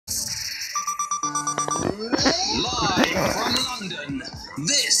Live from London,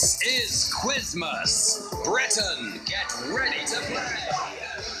 this is Quizmas. Britain, get ready to play.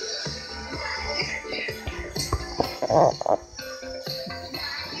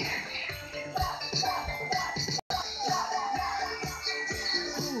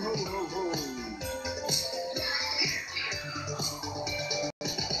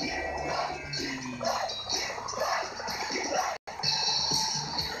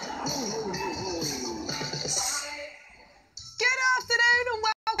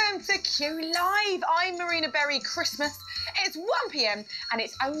 Q Live. I'm Marina Christmas. It's 1 PM and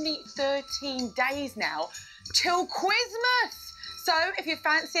it's only 13 days now till Quizmas. So if you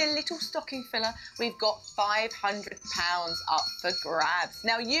fancy a little stocking filler, we've got £500 up for grabs.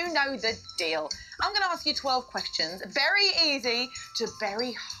 Now you know the deal. I'm going to ask you 12 questions, very easy to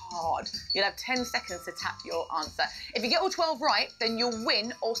very hard. You'll have 10 seconds to tap your answer. If you get all 12 right, then you'll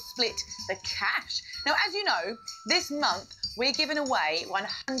win or split the cash. Now, as you know, this month we're giving away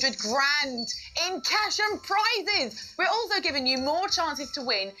 100 grand in cash and prizes. We're also giving you more chances to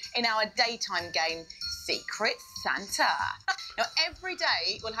win in our daytime game, Secret Santa. Now, every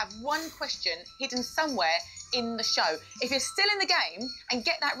day we'll have one question hidden somewhere in the show. If you're still in the game and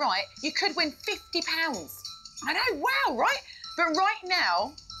get that right, you could win £50. I know, wow, right? But right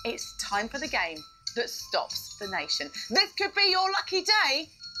now, it's time for the game that stops the nation. This could be your lucky day.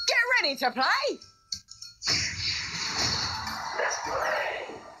 Get ready to play. Let's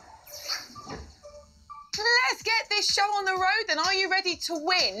play. Let's get this show on the road then. Are you ready to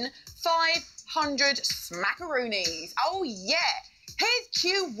win 500 smackaroonies? Oh yeah. Here's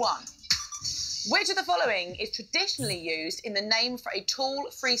Q1. Which of the following is traditionally used in the name for a tall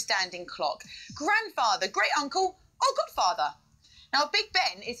freestanding clock? Grandfather, great uncle, or godfather? Now, Big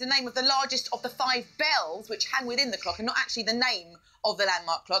Ben is the name of the largest of the 5 bells which hang within the clock and not actually the name of the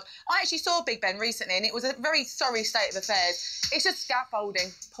landmark clock. I actually saw Big Ben recently and it was a very sorry state of affairs. It's just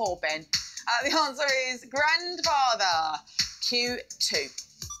scaffolding. Poor Ben. The answer is grandfather. Q2.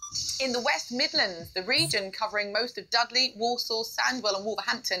 In the West Midlands, the region covering most of Dudley, Walsall, Sandwell and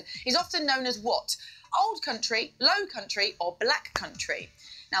Wolverhampton is often known as what? Old Country, Low Country or Black Country?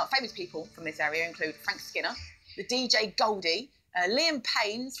 Now, famous people from this area include Frank Skinner, the DJ Goldie, Liam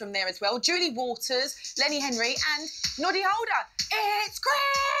Payne's from there as well, Julie Waters, Lenny Henry and Noddy Holder. It's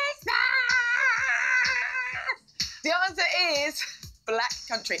Christmas! The answer is Black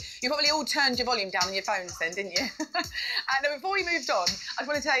Country. You probably all turned your volume down on your phones then, didn't you? And before we moved on, I just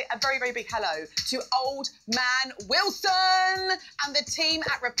want to tell you a very, very big hello to Old Man Wilson and the team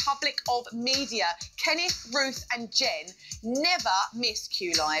at Republic of Media. Kenneth, Ruth and Jen never miss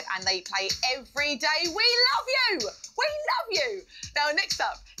Q Live and they play every day. We love you! We love you! Now, next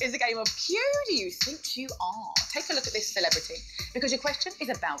up is a game of Q Do You Think You Are? Take a look at this celebrity because your question is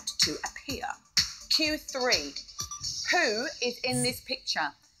about to appear. Q3. Who is in this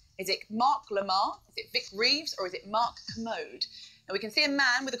picture? Is it Mark Lamar, is it Vic Reeves, or is it Mark Commode? Now, we can see a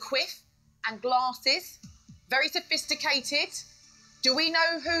man with a quiff and glasses, very sophisticated. Do we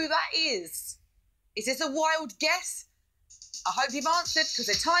know who that is? Is this a wild guess? I hope you've answered, because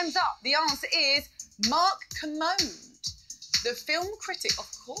the time's up. The answer is Mark Commode. The film critic,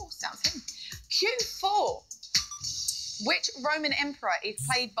 of course, that was him. Q4. Which Roman emperor is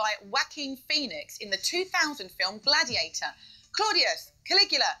played by Joaquin Phoenix in the 2000 film Gladiator? Claudius,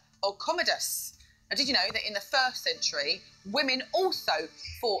 Caligula or Commodus? Now, did you know that in the 1st century, women also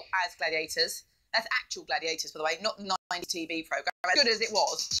fought as gladiators? That's actual gladiators, by the way, not the 90s TV programme, as good as it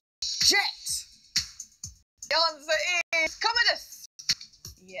was. Jet! The answer is Commodus.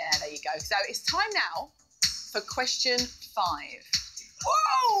 Yeah, there you go. So it's time now for question 5.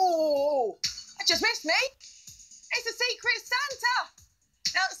 Whoa! That just missed me. It's a Secret Santa!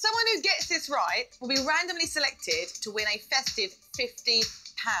 Now, someone who gets this right will be randomly selected to win a festive £50.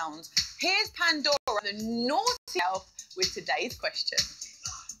 Here's Pandora, the naughty elf, with today's question.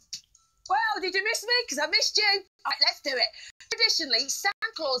 Well, did you miss me? Because I missed you. All right, let's do it. Traditionally,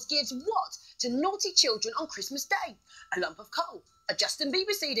 Santa Claus gives what to naughty children on Christmas Day? A lump of coal, a Justin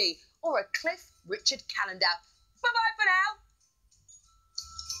Bieber CD, or a Cliff Richard calendar? Bye-bye for now.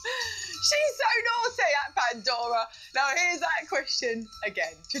 She's so naughty at Pandora. Now, here's that question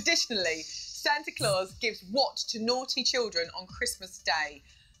again. Traditionally, Santa Claus gives what to naughty children on Christmas Day?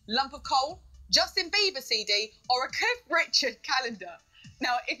 Lump of coal, Justin Bieber CD, or a Cliff Richard calendar?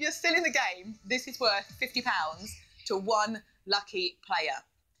 Now, if you're still in the game, this is worth £50 to one lucky player.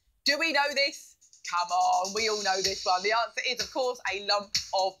 Do we know this? Come on, we all know this one. The answer is, of course, a lump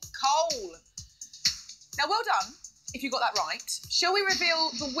of coal. Now, well done if you got that right. Shall we reveal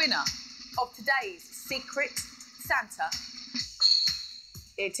the winner of today's Secret Santa?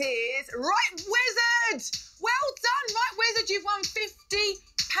 It is Right Wizard. Well done, Right Wizard. You've won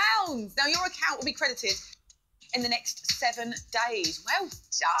 £50. Now, your account will be credited in the next 7 days. Well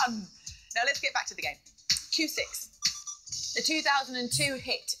done. Now, let's get back to the game. Q6. The 2002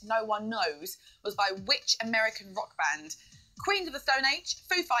 hit No One Knows was by which American rock band? Queens of the Stone Age,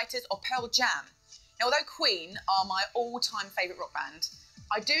 Foo Fighters or Pearl Jam? Now, although Queen are my all-time favourite rock band,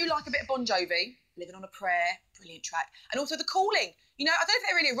 I do like a bit of Bon Jovi, Living on a Prayer, brilliant track, and also The Calling. You know, I don't know if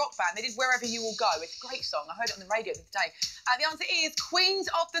they're really a rock band. They did Wherever You Will Go. It's a great song. I heard it on the radio the other day. The answer is Queens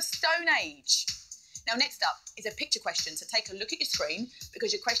of the Stone Age. Now, next up is a picture question. So take a look at your screen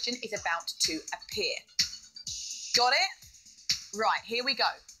because your question is about to appear. Got it? Right, here we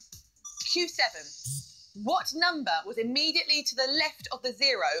go. Q7. What number was immediately to the left of the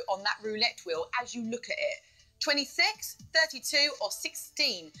 0 on that roulette wheel as you look at it? 26, 32 or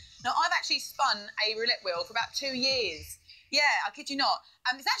 16? Now, I've actually spun a roulette wheel for about 2 years. Yeah, I kid you not.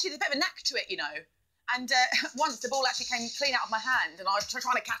 It's actually, there's a bit of a knack to it, you know. And once the ball actually came clean out of my hand and I was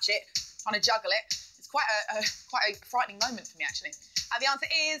trying to catch it, trying to juggle it. It's quite a frightening moment for me, actually. The answer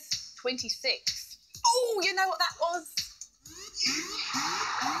is 26. Oh, you know what that was?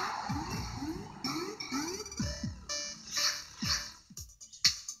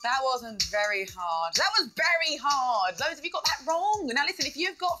 That wasn't very hard. That was very hard. Loads of you got that wrong. Now listen, if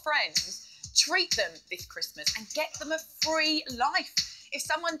you've got friends, treat them this Christmas and get them a free life. If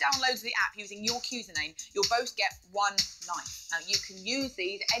someone downloads the app using your username, you'll both get 1 life. Now you can use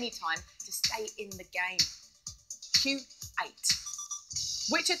these anytime to stay in the game. Q8.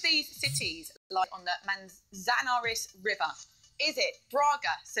 Which of these cities lie on the Manzanares River? Is it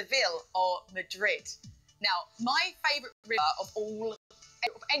Braga, Seville or Madrid? Now, my favourite river of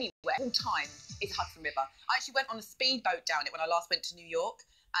anywhere, all time, is Hudson River. I actually went on a speedboat down it when I last went to New York,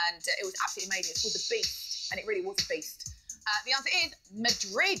 and it was absolutely amazing. It's called the Beast, and it really was a beast. The answer is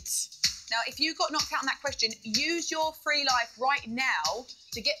Madrid. Now, if you got knocked out on that question, use your free life right now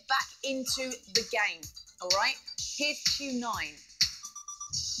to get back into the game, all right? Here's Q9.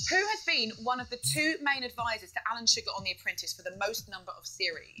 Who has been one of the 2 main advisors to Alan Sugar on The Apprentice for the most number of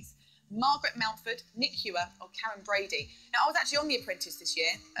series? Margaret Mountford, Nick Hewer or Karen Brady? Now, I was actually on The Apprentice this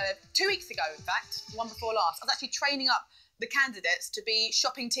year, 2 weeks ago, in fact, the one before last. I was actually training up the candidates to be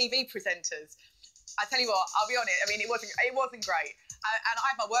shopping TV presenters. I tell you what, I'll be honest, I mean, it wasn't great. And I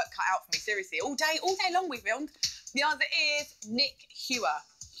had my work cut out for me, seriously. All day long we filmed. The answer is Nick Hewer.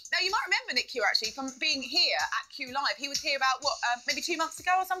 Now, you might remember Nick Hewer, actually, from being here at Q Live. He was here about, maybe 2 months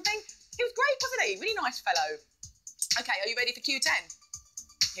ago or something? He was great, wasn't he? Really nice fellow. OK, are you ready for Q10?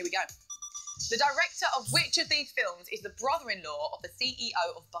 Here we go. The director of which of these films is the brother-in-law of the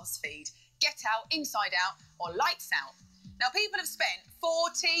CEO of BuzzFeed? Get Out, Inside Out or Lights Out? Now, people have spent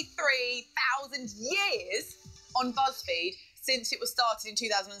 43,000 years on BuzzFeed since it was started in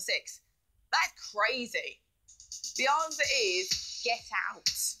 2006. That's crazy. The answer is Get Out.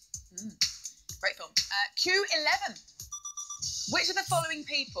 Great film. Q11. Which of the following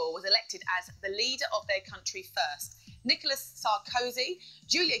people was elected as the leader of their country first? Nicolas Sarkozy,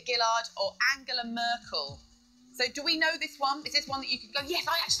 Julia Gillard or Angela Merkel? So do we know this one? Is this one that you could go, yes,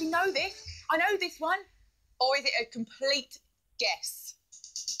 I actually know this. I know this one. Or is it a complete guess?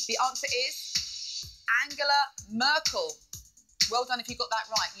 The answer is Angela Merkel. Well done if you got that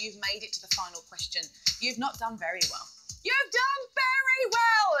right. You've made it to the final question. You've not done very well. You've done very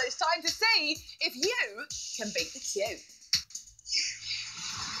well. It's time to see if you can beat the queue.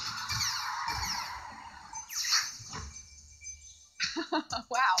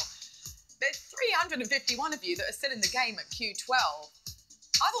 Wow. There's 351 of you that are still in the game at Q12.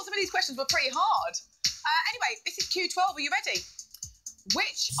 I thought some of these questions were pretty hard. Anyway, this is Q12. Are you ready?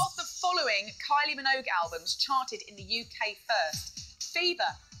 Which of the following Kylie Minogue albums charted in the UK first?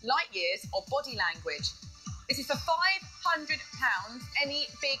 Fever, Light Years or Body Language? This is for £500. Any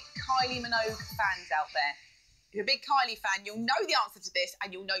big Kylie Minogue fans out there? If you're a big Kylie fan, you'll know the answer to this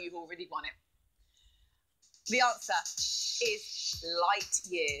and you'll know you've already won it. The answer is Light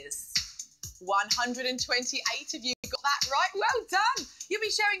Years. 128 of you got that right. Well done. You'll be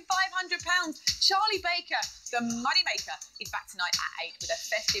sharing £500. Charlie Baker, the moneymaker, is back tonight at 8 with a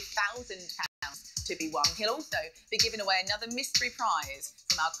festive £1,000 to be won. He'll also be giving away another mystery prize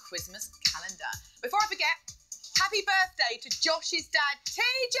from our Christmas calendar. Before I forget, happy birthday to Josh's dad,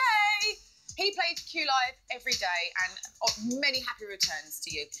 TJ. He plays Q Live every day and many happy returns to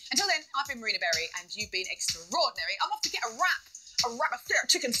you. Until then, I've been Marina Berry and you've been extraordinary. I'm off to get a wrap, a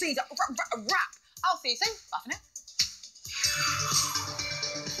chicken Caesar, a wrap. I'll see you soon. Bye for now.